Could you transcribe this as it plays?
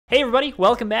Hey everybody,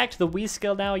 welcome back to the We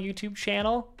Skill Now YouTube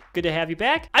channel. Good to have you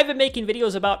back. I've been making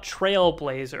videos about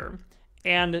Trailblazer,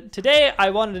 and today I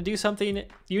wanted to do something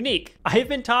unique. I've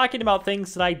been talking about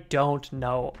things that I don't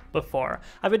know before.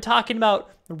 I've been talking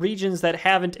about regions that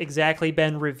haven't exactly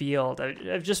been revealed.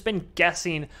 I've just been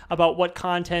guessing about what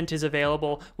content is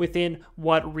available within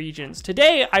what regions.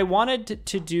 Today, I wanted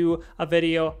to do a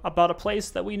video about a place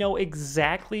that we know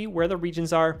exactly where the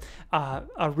regions are,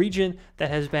 a region that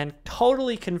has been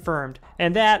totally confirmed,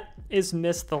 and that is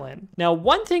Misthalin. Now,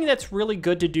 one thing that's really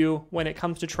good to do when it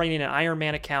comes to training an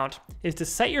Ironman account is to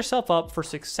set yourself up for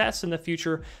success in the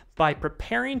future by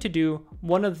preparing to do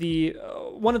one of the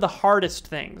hardest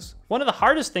things. One of the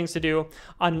hardest things to do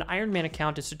on an Ironman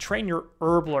account is to train your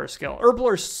Herblore skill.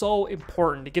 Herblore is so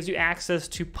important. It gives you access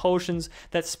to potions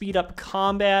that speed up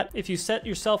combat. If you set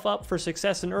yourself up for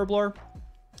success in Herblore,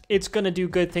 it's going to do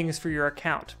good things for your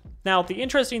account. Now, the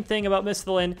interesting thing about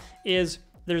Misthalin is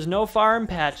there's no farm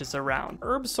patches around.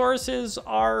 Herb sources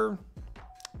are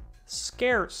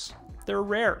scarce. They're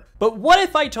rare. But what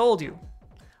if I told you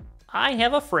I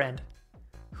have a friend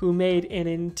who made an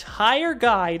entire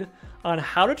guide on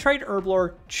how to trade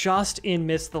Herblore just in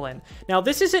Misthalin. Now,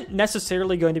 this isn't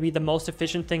necessarily going to be the most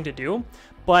efficient thing to do,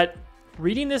 but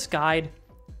reading this guide,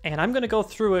 and I'm going to go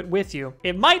through it with you,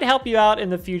 it might help you out in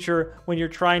the future when you're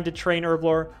trying to train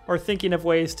Herblore or thinking of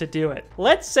ways to do it.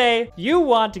 Let's say you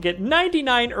want to get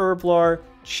 99 Herblore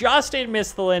just in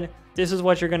Misthalin. This is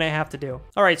what you're going to have to do.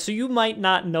 All right, so you might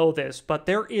not know this, but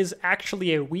there is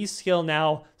actually a We Skill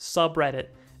Now subreddit.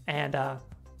 And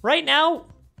right now,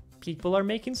 people are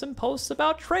making some posts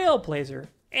about Trailblazer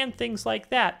and things like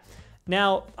that.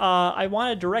 Now, I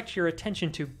want to direct your attention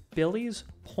to Billy's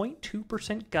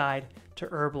 0.2% guide to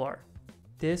Herblore.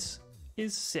 This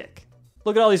is sick.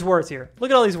 Look at all these words here.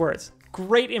 Look at all these words.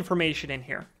 Great information in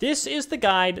here. This is the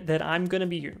guide that I'm going to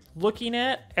be looking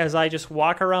at as I just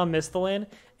walk around Misthalin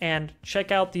and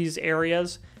check out these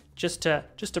areas just to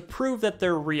prove that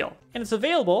they're real. And it's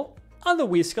available on the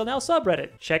We Skill Now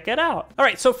subreddit. Check it out. All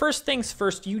right, so first things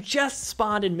first, you just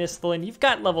spawned in Misthalin. You've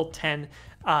got level 10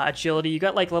 agility. You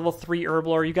got like level 3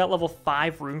 Herblore. You got level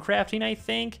 5 runecrafting, I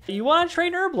think. You want to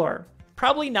train Herblore.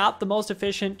 Probably not the most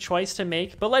efficient choice to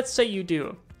make, but let's say you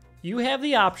do. You have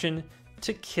the option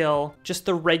to kill just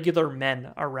the regular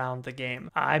men around the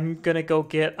game. I'm gonna go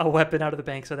get a weapon out of the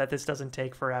bank so that this doesn't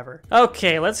take forever.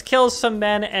 Okay, let's kill some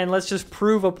men and let's just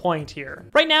prove a point here.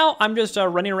 Right now, I'm just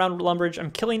running around Lumbridge. I'm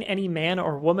killing any man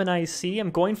or woman I see. I'm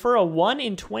going for a 1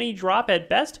 in 20 drop at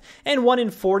best and 1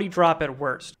 in 40 drop at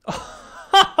worst.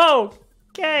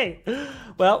 Okay.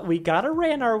 Well, we got a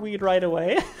Ranar weed right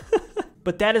away.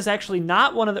 But that is actually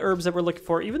not one of the herbs that we're looking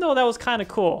for, even though that was kind of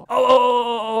cool.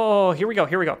 Oh, here we go,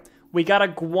 here we go. We got a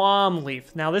Guam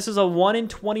leaf. Now this is a 1 in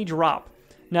 20 drop.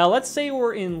 Now let's say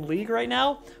we're in League right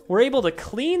now. We're able to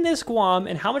clean this Guam,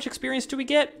 and how much experience do we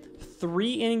get?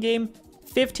 3 in-game,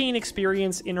 15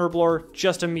 experience in Herblore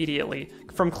just immediately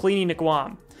from cleaning a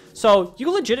Guam. So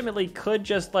you legitimately could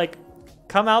just like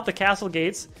come out the castle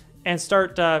gates and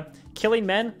start killing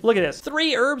men. Look at this.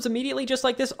 3 herbs immediately just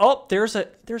like this. Oh, there's a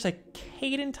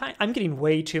Caden time. I'm getting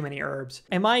way too many herbs.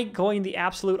 Am I going the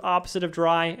absolute opposite of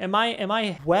dry? Am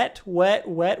I wet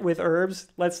with herbs?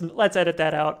 Let's edit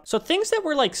that out. So things that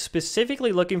we're like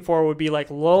specifically looking for would be like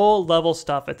low level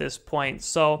stuff at this point.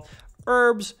 So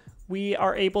herbs, we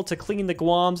are able to clean the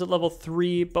Guams at level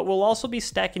 3, but we'll also be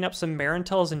stacking up some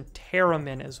Marintels and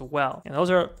Terramin as well. And those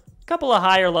are couple of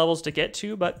higher levels to get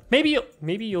to, but maybe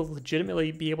you'll legitimately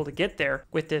be able to get there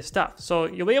with this stuff. So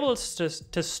you'll be able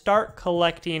to start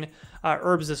collecting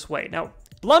herbs this way. Now,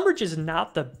 Lumbridge is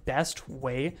not the best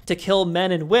way to kill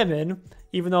men and women,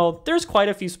 even though there's quite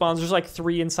a few spawns. There's like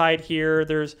 3 inside here.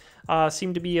 There's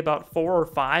seem to be about 4 or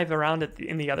 5 around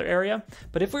in the other area.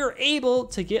 But if we were able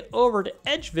to get over to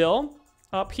Edgeville,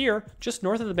 up here, just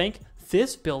north of the bank,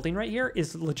 this building right here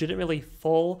is legitimately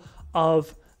full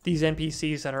of these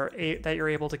NPCs that you're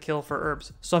able to kill for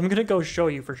herbs. So I'm gonna go show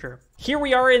you for sure. Here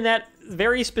we are in that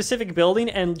very specific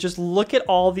building, and just look at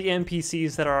all the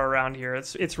NPCs that are around here.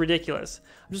 It's ridiculous.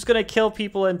 I'm just gonna kill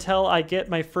people until I get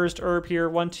my first herb here.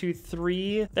 1, 2,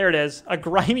 3. There it is. A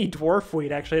grimy dwarf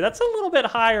weed, actually. That's a little bit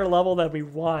higher level than we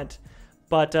want.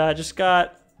 But just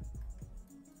got...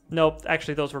 Nope,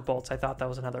 actually those were bolts. I thought that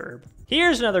was another herb.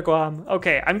 Here's another Guam.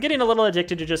 Okay, I'm getting a little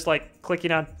addicted to just like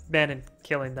clicking on men and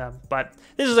killing them, but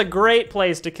this is a great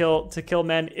place to kill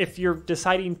men if you're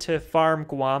deciding to farm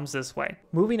Guams this way.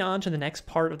 Moving on to the next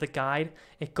part of the guide,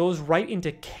 it goes right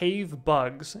into cave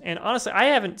bugs. And honestly, I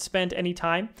haven't spent any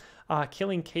time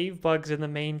killing cave bugs in the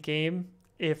main game,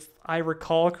 if I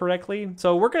recall correctly.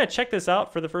 So we're gonna check this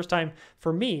out for the first time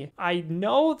for me. I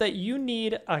know that you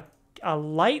need a a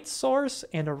light source,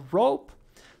 and a rope.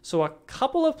 So a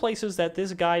couple of places that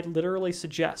this guide literally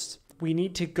suggests. We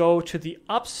need to go to the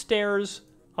upstairs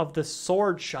of the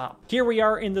sword shop. Here we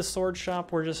are in the sword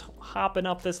shop. We're just hopping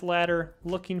up this ladder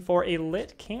looking for a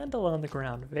lit candle on the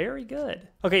ground. Very good.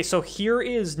 Okay, so here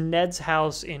is Ned's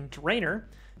house in Draenor.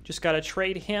 Just gotta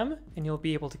trade him and you'll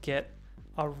be able to get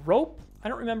a rope. I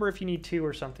don't remember if you need 2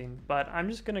 or something, but I'm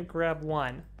just gonna grab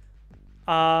 1.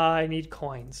 I need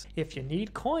coins. If you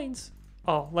need coins,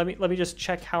 oh, let me just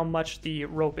check how much the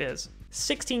rope is.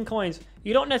 16 coins.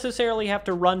 You don't necessarily have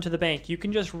to run to the bank. You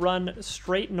can just run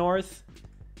straight north,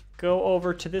 go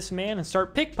over to this man and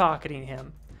start pickpocketing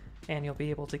him. And you'll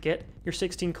be able to get your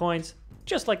 16 coins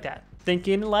just like that.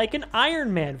 Thinking like an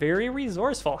Iron Man, very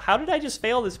resourceful. How did I just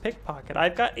fail this pickpocket?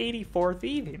 I've got 84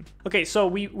 thieving. Okay, so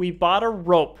we bought a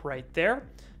rope right there.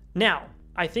 Now,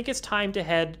 I think it's time to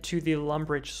head to the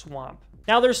Lumbridge swamp.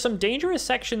 Now, there's some dangerous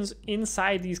sections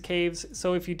inside these caves,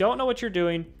 so if you don't know what you're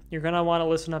doing, you're gonna wanna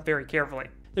listen up very carefully.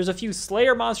 There's a few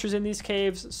Slayer monsters in these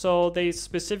caves, so they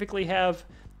specifically have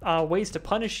ways to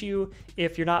punish you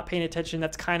if you're not paying attention.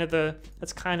 That's kind of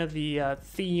the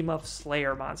theme of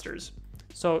Slayer monsters.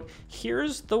 So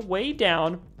here's the way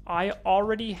down. I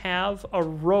already have a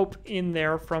rope in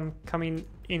there from coming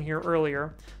in here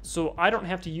earlier, so I don't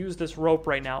have to use this rope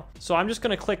right now. So I'm just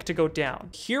gonna click to go down.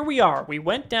 Here we are. We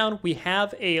went down. We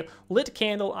have a lit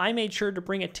candle. I made sure to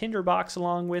bring a tinder box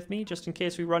along with me just in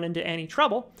case we run into any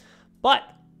trouble. But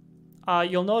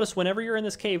you'll notice whenever you're in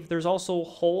this cave, there's also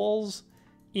holes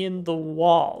in the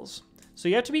walls. So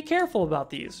you have to be careful about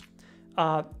these.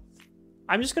 I'm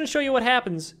just gonna show you what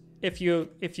happens if you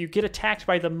get attacked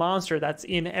by the monster that's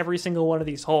in every single one of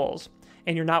these holes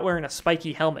and you're not wearing a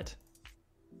spiky helmet.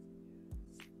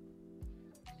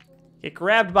 Get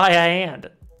grabbed by a hand.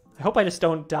 I hope I just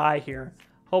don't die here.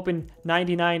 Hoping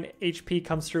 99 HP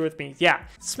comes through with me. Yeah,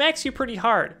 smacks you pretty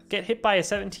hard. Get hit by a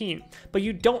 17. But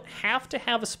you don't have to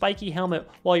have a spiky helmet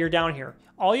while you're down here.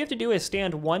 All you have to do is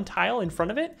stand 1 tile in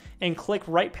front of it and click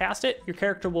right past it. Your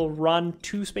character will run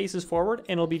 2 spaces forward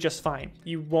and it'll be just fine.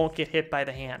 You won't get hit by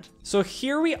the hand. So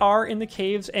here we are in the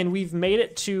caves and we've made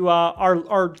it to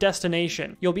our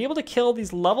destination. You'll be able to kill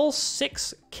these level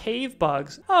 6 cave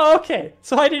bugs. Oh, okay.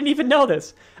 So I didn't even know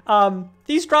this.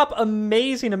 These drop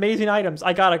amazing items.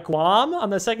 I got a Guam on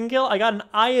the second kill. I got an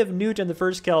Eye of Newt on the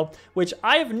first kill, which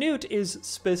Eye of Newt is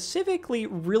specifically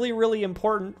really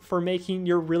important for making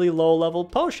your really low level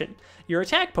potion. Your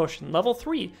attack potion, level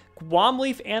 3, Guam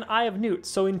Leaf and Eye of Newt.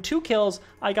 So in 2 kills,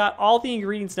 I got all the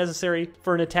ingredients necessary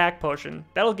for an attack potion.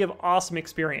 That'll give awesome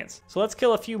experience. So let's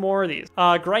kill a few more of these.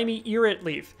 Grimy Irit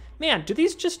Leaf. Man, do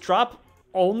these just drop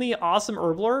only awesome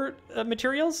Herblore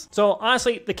materials? So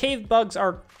honestly, the cave bugs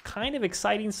are kind of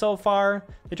exciting so far.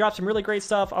 They drop some really great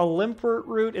stuff. A limpet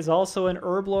root is also an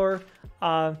Herblore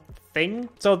thing.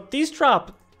 So these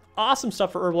drop awesome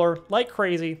stuff for Herblore like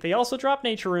crazy. They also drop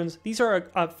nature runes. These are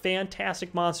a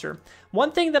fantastic monster.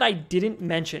 One thing that I didn't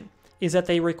mention is that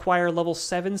they require level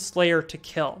 7 Slayer to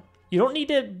kill. You don't need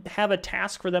to have a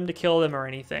task for them to kill them or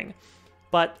anything,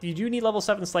 but you do need level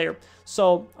 7 Slayer.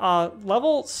 So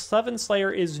level 7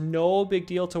 Slayer is no big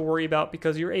deal to worry about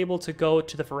because you're able to go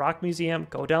to the Varrock Museum,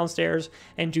 go downstairs,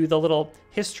 and do the little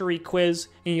history quiz,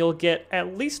 and you'll get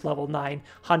at least level 9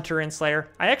 Hunter and Slayer.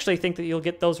 I actually think that you'll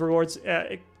get those rewards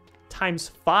times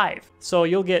 5. So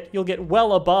you'll get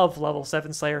well above level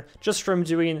 7 Slayer just from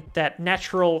doing that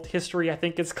natural history, I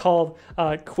think it's called,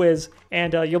 quiz,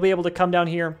 and you'll be able to come down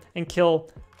here and kill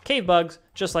cave bugs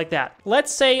just like that.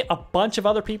 Let's say a bunch of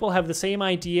other people have the same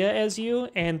idea as you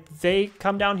and they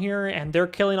come down here and they're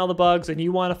killing all the bugs and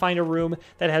you want to find a room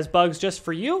that has bugs just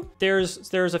for you.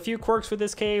 There's a few quirks with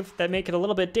this cave that make it a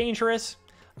little bit dangerous.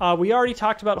 We already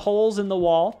talked about holes in the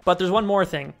wall, but there's one more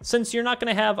thing. Since you're not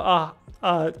going to have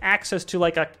access to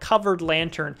like a covered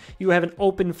lantern, you have an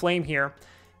open flame here.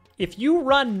 If you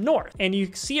run north and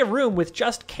you see a room with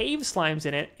just cave slimes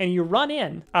in it and you run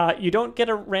in, you don't get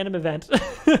a random event.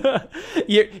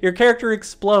 your character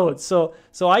explodes. So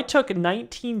I took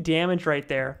 19 damage right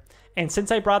there. And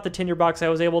since I brought the tinder box, I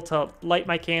was able to light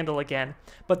my candle again.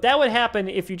 But that would happen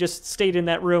if you just stayed in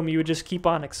that room. You would just keep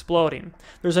on exploding.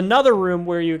 There's another room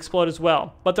where you explode as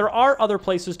well. But there are other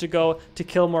places to go to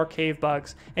kill more cave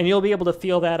bugs. And you'll be able to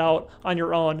feel that out on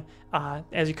your own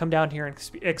as you come down here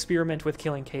and experiment with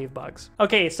killing cave bugs.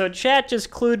 Okay, so chat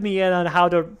just clued me in on how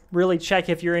to really check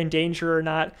if you're in danger or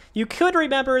not. You could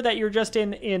remember that you're just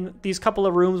in these couple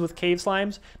of rooms with cave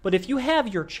slimes, but if you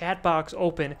have your chat box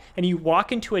open and you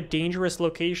walk into a dangerous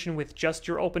location with just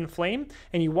your open flame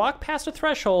and you walk past a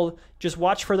threshold, just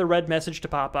watch for the red message to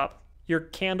pop up. your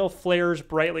candle flares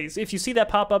brightly. So if you see that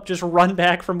pop up, just run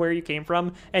back from where you came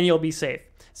from and you'll be safe.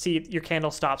 See, your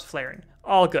candle stops flaring.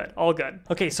 All good, all good.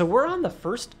 Okay, so we're on the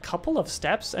first couple of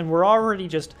steps and we're already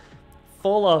just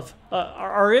full of,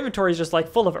 our inventory is just like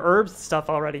full of herbs and stuff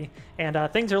already. And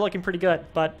things are looking pretty good,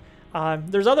 but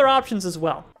there's other options as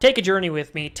well. Take a journey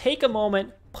with me, take a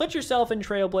moment, put yourself in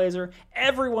Trailblazer.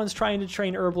 Everyone's trying to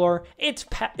train Herblore. It's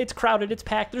crowded, it's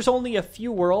packed. There's only a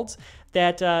few worlds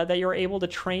that you're able to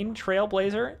train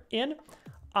Trailblazer in.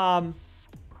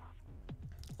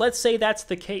 Let's say that's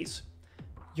the case.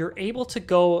 You're able to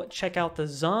go check out the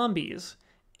zombies.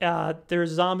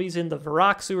 There's zombies in the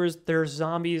Varrock sewers. There's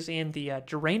zombies in the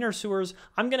Drainer sewers.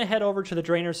 I'm going to head over to the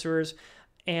Drainer sewers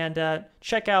and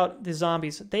check out the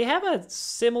zombies. They have a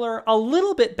similar, a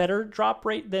little bit better drop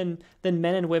rate than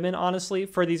men and women, honestly,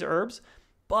 for these herbs.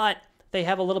 But they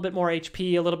have a little bit more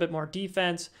HP, a little bit more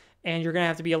defense, and you're going to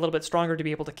have to be a little bit stronger to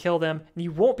be able to kill them. And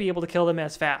you won't be able to kill them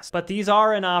as fast. But these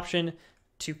are an option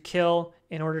to kill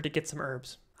in order to get some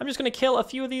herbs. I'm just going to kill a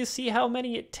few of these, see how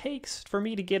many it takes for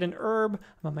me to get an herb.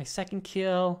 I'm on my second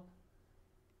kill.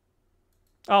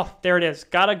 Oh, there it is.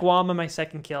 Got a guam on my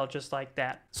second kill, just like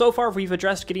that. So far, we've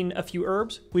addressed getting a few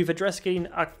herbs. We've addressed getting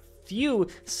a few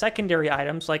secondary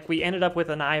items, like we ended up with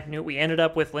an eye of newt. We ended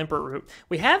up with limpet root.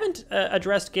 We haven't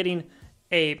addressed getting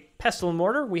a pestle and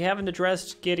mortar. We haven't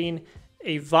addressed getting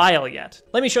a vial yet.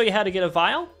 Let me show you how to get a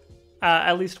vial,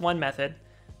 at least one method.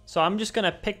 So I'm just going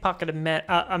to pickpocket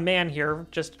a man here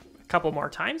just a couple more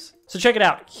times. So check it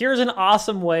out. Here's an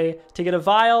awesome way to get a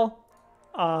vial.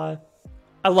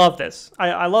 I love this.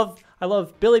 I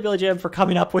love Billy Jim for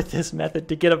coming up with this method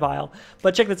to get a vial.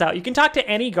 But check this out. You can talk to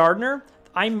any gardener.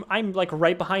 I'm like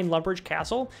right behind Lumbridge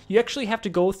Castle. You actually have to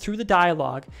go through the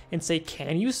dialogue and say,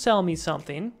 can you sell me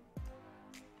something?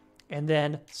 And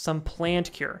then some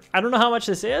plant cure. I don't know how much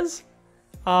this is.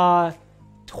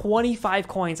 25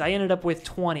 coins. I ended up with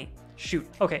 20. Shoot.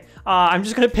 Okay. I'm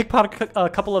just going to pickpocket a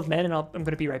couple of men and I'm going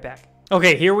to be right back.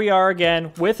 Okay, here we are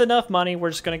again with enough money. We're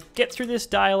just going to get through this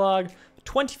dialogue.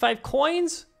 25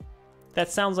 coins?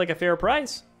 That sounds like a fair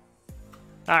price.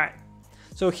 All right.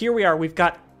 So here we are. We've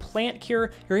got plant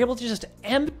cure. You're able to just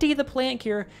empty the plant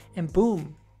cure and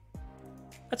boom.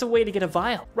 That's a way to get a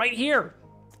vial right here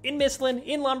in Misthalin,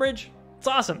 in Lumbridge. It's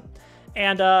awesome.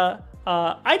 And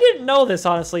I didn't know this,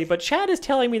 honestly, but Chad is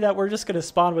telling me that we're just going to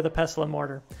spawn with a pestle and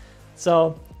mortar.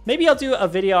 So maybe I'll do a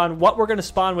video on what we're going to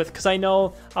spawn with, because I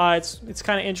know it's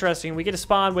kind of interesting. We get to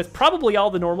spawn with probably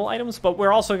all the normal items, but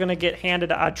we're also going to get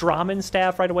handed a Draman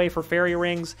staff right away for fairy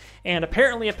rings, and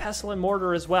apparently a pestle and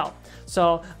mortar as well.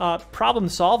 So problem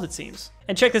solved, it seems.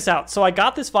 And check this out. So I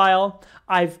got this vial.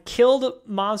 I've killed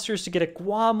monsters to get a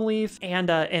guam leaf and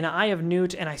an eye of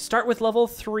newt, and I start with level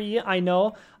 3, I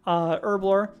know,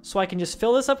 Herblore, so I can just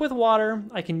fill this up with water.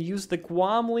 I can use the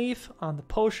guam leaf on the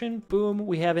potion. Boom,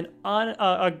 we have an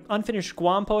unfinished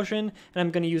guam potion, and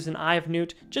I'm going to use an eye of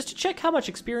newt just to check how much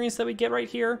experience that we get right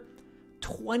here.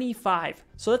 25.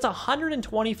 So that's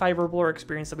 125 Herblore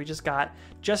experience that we just got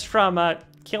just from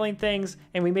killing things,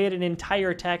 and we made an entire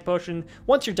attack potion.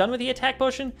 Once you're done with the attack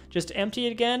potion, just empty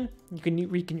it again. You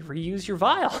can reuse your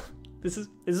vial. This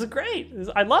is great.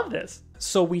 I love this.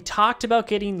 So we talked about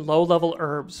getting low-level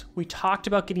herbs. We talked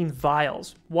about getting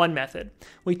vials, one method.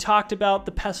 We talked about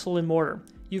the pestle and mortar.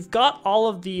 You've got all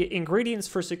of the ingredients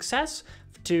for success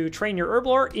to train your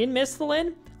Herblore in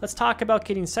Misthalin. Let's talk about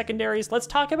getting secondaries. Let's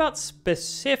talk about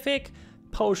specific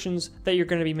potions that you're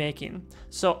going to be making.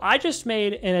 So I just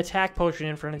made an attack potion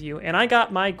in front of you, and I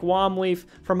got my guam leaf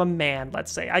from a man,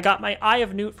 let's say. I got my eye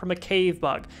of newt from a cave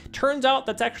bug. Turns out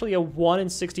that's actually a 1 in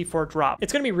 64 drop.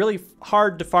 It's going to be really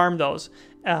hard to farm those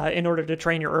in order to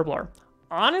train your Herblore.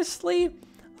 Honestly,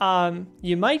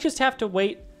 you might just have to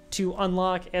wait to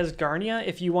unlock Asgarnia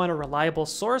if you want a reliable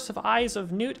source of eyes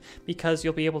of newt, because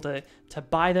you'll be able to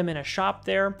buy them in a shop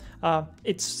there.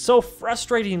 It's so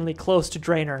frustratingly close to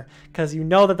Drainer, because you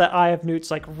know that the eye of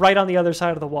newt's like right on the other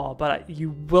side of the wall, but you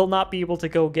will not be able to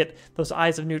go get those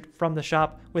eyes of newt from the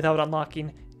shop without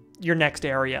unlocking your next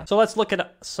area. So let's look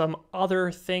at some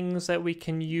other things that we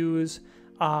can use.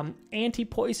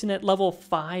 Anti-poison at level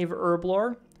 5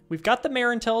 Herblore. We've got the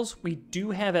Marintels. We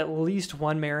do have at least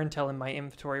one Marintel in my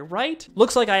inventory, right?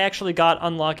 Looks like I actually got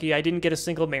unlucky. I didn't get a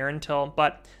single Marintel,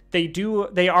 but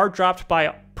they are dropped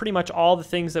by pretty much all the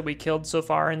things that we killed so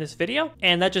far in this video.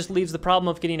 And that just leaves the problem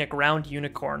of getting a ground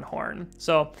unicorn horn.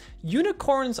 So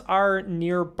unicorns are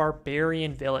near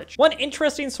Barbarian Village. One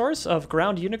interesting source of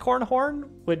ground unicorn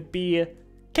horn would be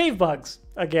cave bugs.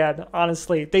 Again,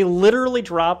 honestly, they literally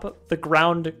drop the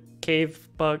ground cave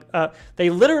bug. They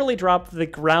literally drop the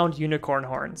ground unicorn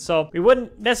horn. So we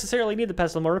wouldn't necessarily need the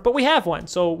pestle mortar, but we have one.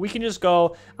 So we can just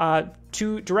go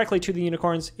directly to the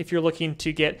unicorns if you're looking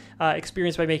to get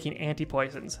experience by making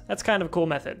anti-poisons. That's kind of a cool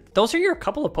method. Those are your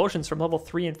couple of potions from level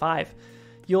 3 and 5.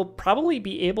 You'll probably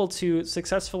be able to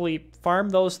successfully farm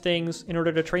those things in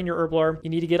order to train your Herblore. You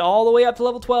need to get all the way up to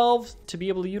level 12 to be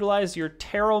able to utilize your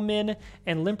Taro Min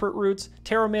and Limpert roots.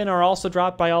 Taro Min are also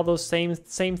dropped by all those same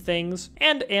things.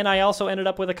 And I also ended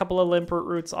up with a couple of Limpert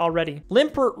roots already.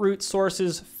 Limpert root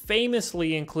sources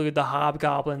famously include the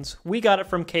hobgoblins. We got it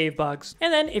from cave bugs.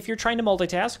 And then if you're trying to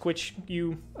multitask, which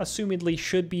you assumedly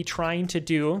should be trying to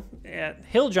do,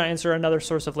 hill giants are another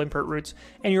source of Limpert roots,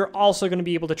 and you're also going to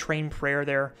be able to train prayer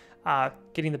there,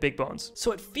 getting the big bones.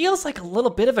 So it feels like a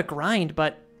little bit of a grind,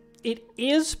 but it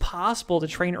is possible to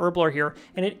train Herblore here,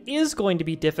 and it is going to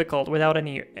be difficult without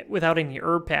any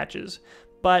herb patches.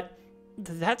 But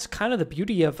that's kind of the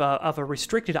beauty of a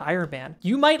restricted Ironman.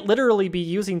 You might literally be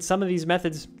using some of these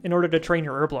methods in order to train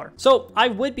your Herblore. So I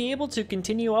would be able to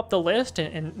continue up the list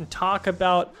and talk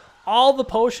about all the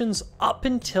potions up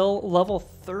until level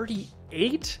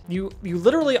 38. You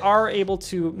literally are able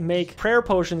to make prayer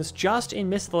potions just in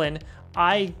Misthalin.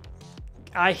 I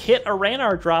hit a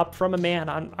Ranar drop from a man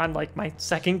on like my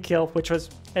second kill, which was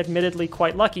admittedly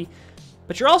quite lucky.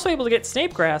 But you're also able to get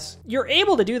Snapegrass. You're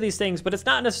able to do these things, but it's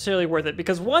not necessarily worth it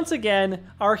because once again,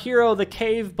 our hero, the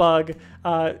cave bug,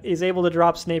 is able to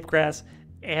drop Snapegrass,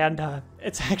 and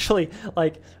it's actually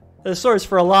like the source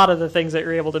for a lot of the things that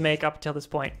you're able to make up until this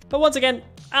point. But once again,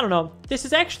 I don't know. This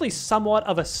is actually somewhat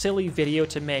of a silly video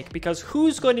to make because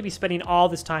who's going to be spending all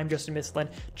this time just in Misthalin,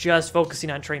 just focusing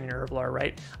on training Herblore,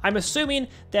 right? I'm assuming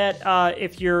that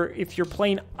if you're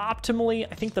playing optimally,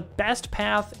 I think the best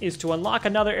path is to unlock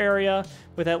another area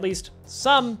with at least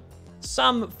some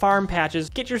farm patches.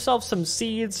 Get yourself some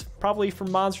seeds, probably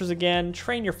from monsters again.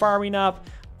 Train your farming up,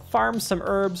 farm some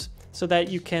herbs so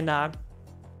that you can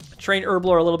train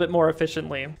Herblore a little bit more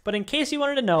efficiently. But in case you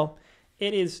wanted to know,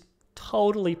 it is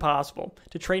totally possible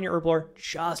to train your Herblore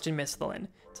just in Misthalin.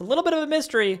 It's a little bit of a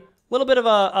mystery, a little bit of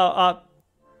a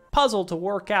puzzle to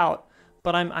work out,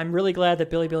 but I'm really glad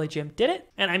that Billy Jim did it,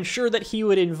 and I'm sure that he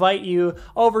would invite you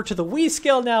over to the We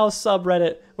Skill Now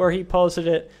subreddit where he posted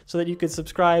it so that you could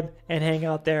subscribe and hang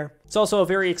out there. It's also a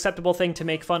very acceptable thing to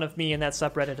make fun of me in that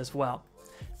subreddit as well.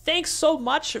 Thanks so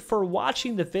much for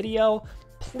watching the video.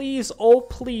 Please, oh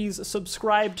please,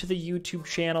 subscribe to the YouTube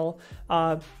channel.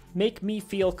 Make me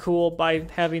feel cool by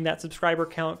having that subscriber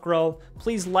count grow.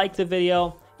 Please like the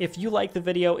video. If you like the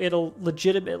video, it'll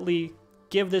legitimately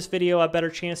give this video a better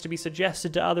chance to be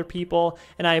suggested to other people,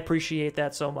 and I appreciate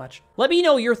that so much. Let me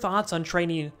know your thoughts on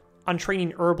training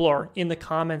Herblore in the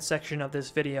comments section of this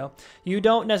video. You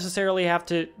don't necessarily have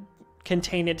to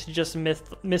contain it to just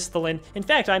Misthalin. In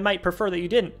fact, I might prefer that you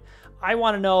didn't. I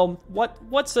want to know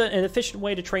what's an efficient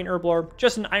way to train Herblore,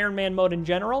 just in Ironman mode in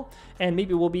general, and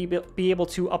maybe we'll be able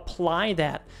to apply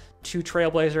that to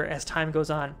Trailblazer as time goes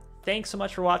on. Thanks so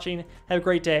much for watching. Have a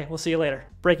great day. We'll see you later.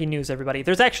 Breaking news, everybody.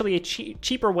 There's actually a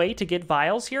cheaper way to get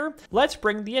vials here. Let's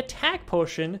bring the attack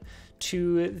potion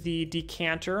to the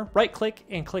decanter. Right-click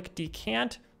and click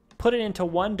decant. Put it into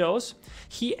 1 dose.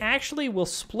 He actually will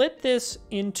split this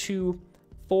into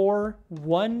 4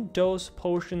 1-dose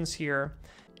potions here.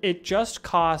 It just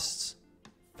costs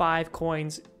 5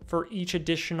 coins for each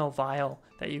additional vial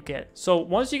that you get. So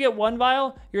once you get 1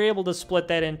 vial, you're able to split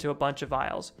that into a bunch of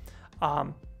vials.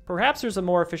 Perhaps there's a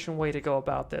more efficient way to go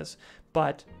about this,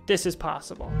 but this is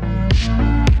possible.